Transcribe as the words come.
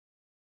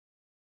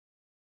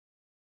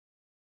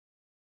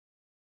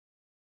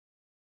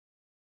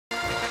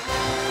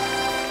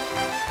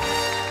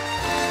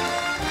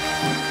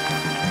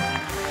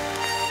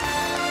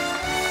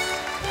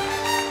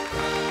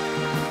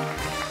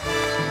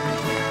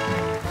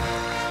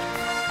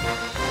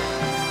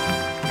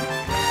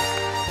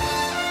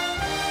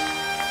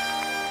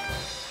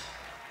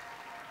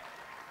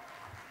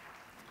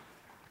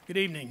Good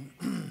evening.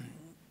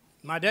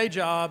 My day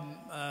job,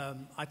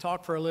 I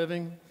talk for a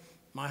living.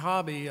 My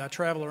hobby, I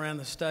travel around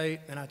the state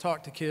and I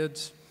talk to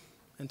kids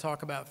and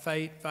talk about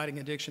fighting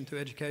addiction through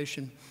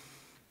education.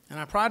 And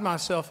I pride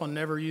myself on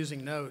never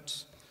using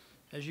notes.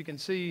 As you can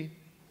see,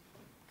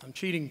 I'm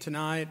cheating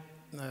tonight.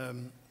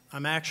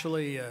 I'm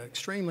actually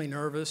extremely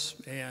nervous,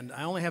 and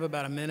I only have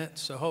about a minute,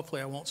 so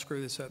hopefully I won't screw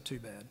this up too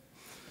bad.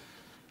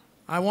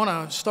 I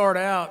want to start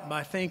out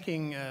by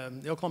thanking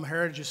the Oklahoma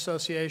Heritage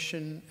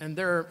Association and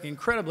their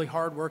incredibly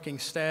hardworking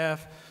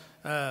staff.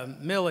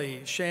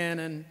 Millie,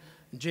 Shannon,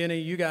 Jenny,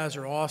 you guys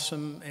are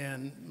awesome,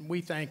 and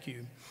we thank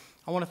you.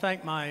 I want to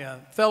thank my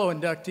fellow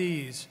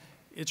inductees.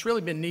 It's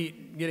really been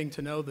neat getting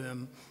to know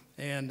them,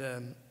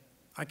 and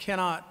I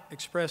cannot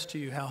express to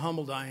you how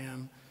humbled I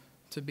am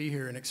to be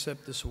here and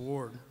accept this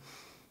award.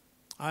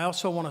 I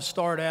also want to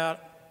start out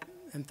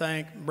and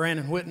thank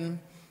Brandon Whitten,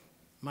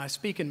 my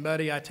speaking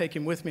buddy. I take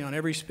him with me on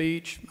every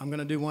speech. I'm going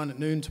to do one at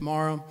noon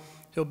tomorrow.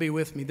 He'll be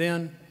with me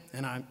then,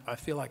 and I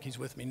feel like he's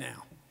with me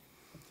now.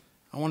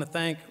 I want to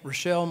thank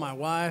Rochelle, my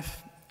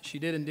wife. She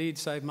did indeed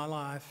save my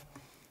life,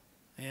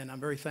 and I'm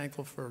very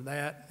thankful for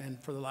that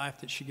and for the life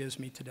that she gives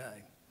me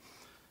today.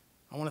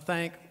 I want to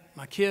thank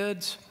my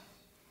kids,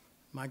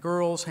 my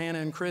girls, Hannah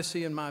and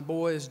Chrissy, and my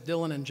boys,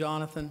 Dylan and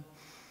Jonathan,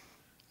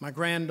 my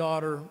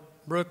granddaughter,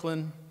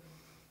 Brooklyn.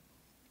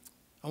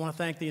 I want to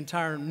thank the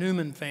entire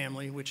Newman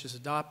family, which has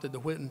adopted the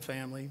Whitten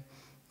family.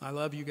 I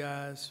love you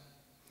guys.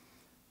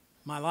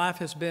 My life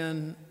has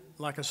been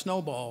like a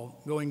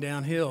snowball going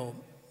downhill.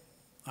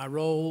 I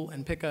roll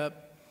and pick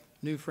up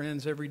new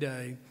friends every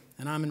day,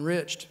 and I'm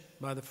enriched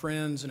by the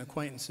friends and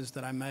acquaintances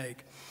that I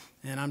make.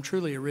 And I'm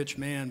truly a rich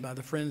man by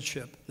the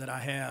friendship that I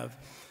have.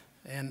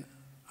 And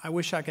I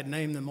wish I could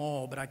name them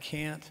all, but I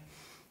can't.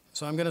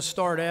 So I'm going to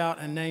start out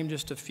and name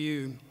just a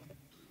few.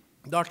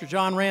 Dr.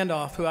 John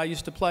Randolph, who I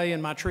used to play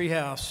in my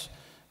treehouse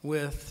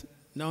with,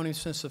 known him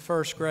since the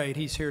first grade.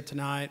 He's here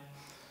tonight.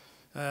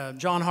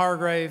 John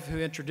Hargrave, who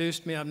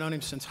introduced me. I've known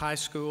him since high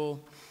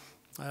school.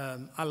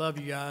 I love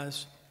you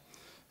guys.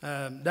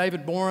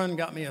 David Boren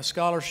got me a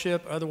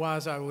scholarship.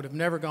 Otherwise, I would have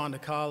never gone to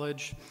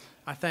college.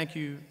 I thank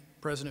you,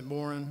 President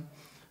Boren.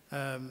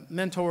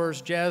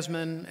 Mentors,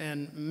 Jasmine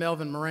and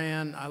Melvin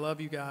Moran, I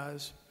love you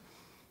guys.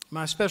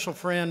 My special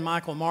friend,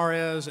 Michael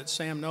Mares at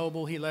Sam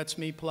Noble, he lets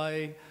me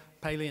play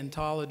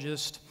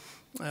paleontologist.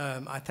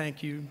 I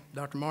thank you,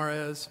 Dr.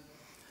 Mares.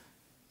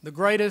 The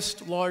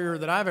greatest lawyer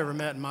that I've ever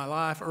met in my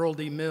life, Earl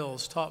D.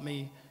 Mills, taught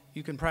me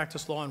you can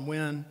practice law and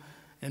win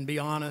and be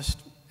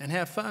honest and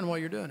have fun while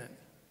you're doing it.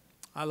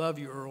 I love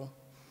you, Earl.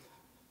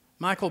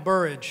 Michael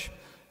Burridge,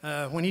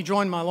 when he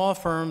joined my law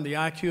firm, the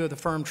IQ of the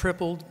firm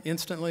tripled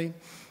instantly.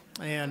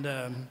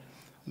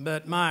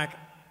 But Mike,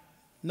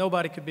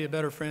 nobody could be a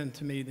better friend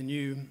to me than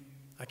you.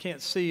 I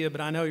can't see you,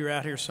 but I know you're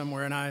out here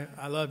somewhere, and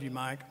I love you,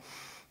 Mike.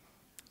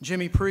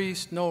 Jimmy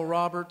Priest, Noel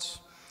Roberts,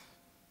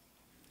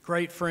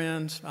 great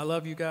friends. I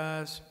love you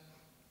guys.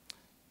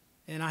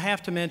 And I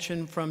have to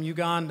mention from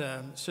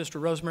Uganda, Sister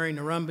Rosemary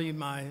Narumbi,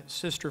 my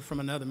sister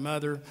from another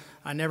mother.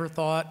 I never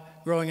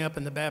thought, growing up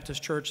in the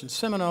Baptist church in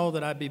Seminole,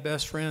 that I'd be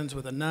best friends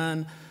with a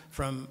nun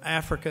from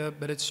Africa,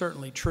 but it's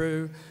certainly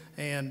true.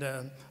 And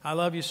I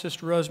love you,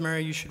 Sister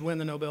Rosemary. You should win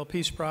the Nobel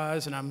Peace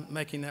Prize, and I'm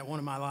making that one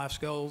of my life's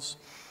goals.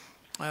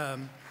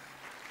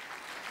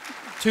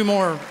 Two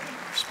more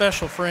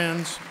special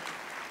friends.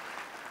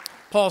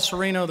 Paul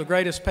Sereno, the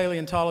greatest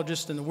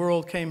paleontologist in the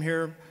world, came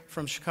here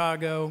from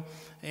Chicago,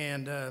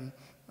 and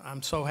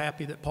I'm so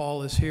happy that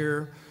Paul is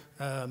here.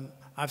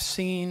 I've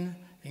seen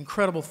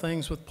incredible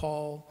things with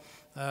Paul.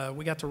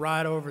 We got to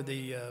ride over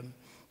the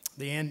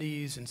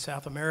Andes in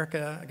South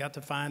America. I got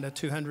to find a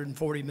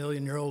 240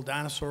 million-year-old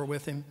dinosaur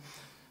with him.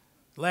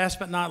 Last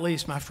but not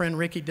least, my friend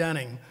Ricky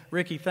Dunning.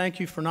 Ricky, thank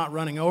you for not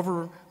running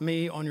over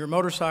me on your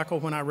motorcycle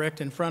when I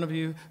wrecked in front of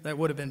you. That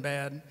would have been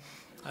bad.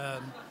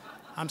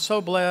 I'm so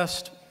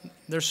blessed.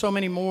 There's so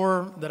many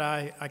more that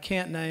I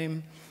can't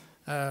name.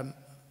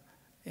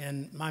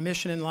 And my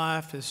mission in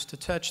life is to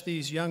touch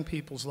these young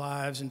people's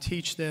lives and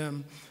teach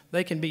them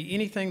they can be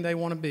anything they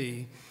want to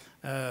be,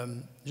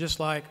 just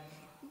like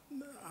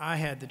I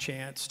had the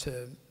chance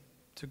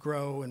to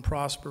grow and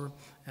prosper.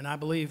 And I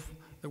believe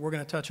that we're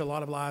going to touch a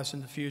lot of lives in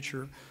the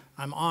future.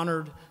 I'm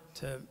honored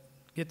to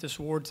get this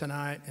award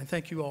tonight, and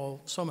thank you all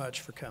so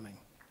much for coming.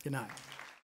 Good night.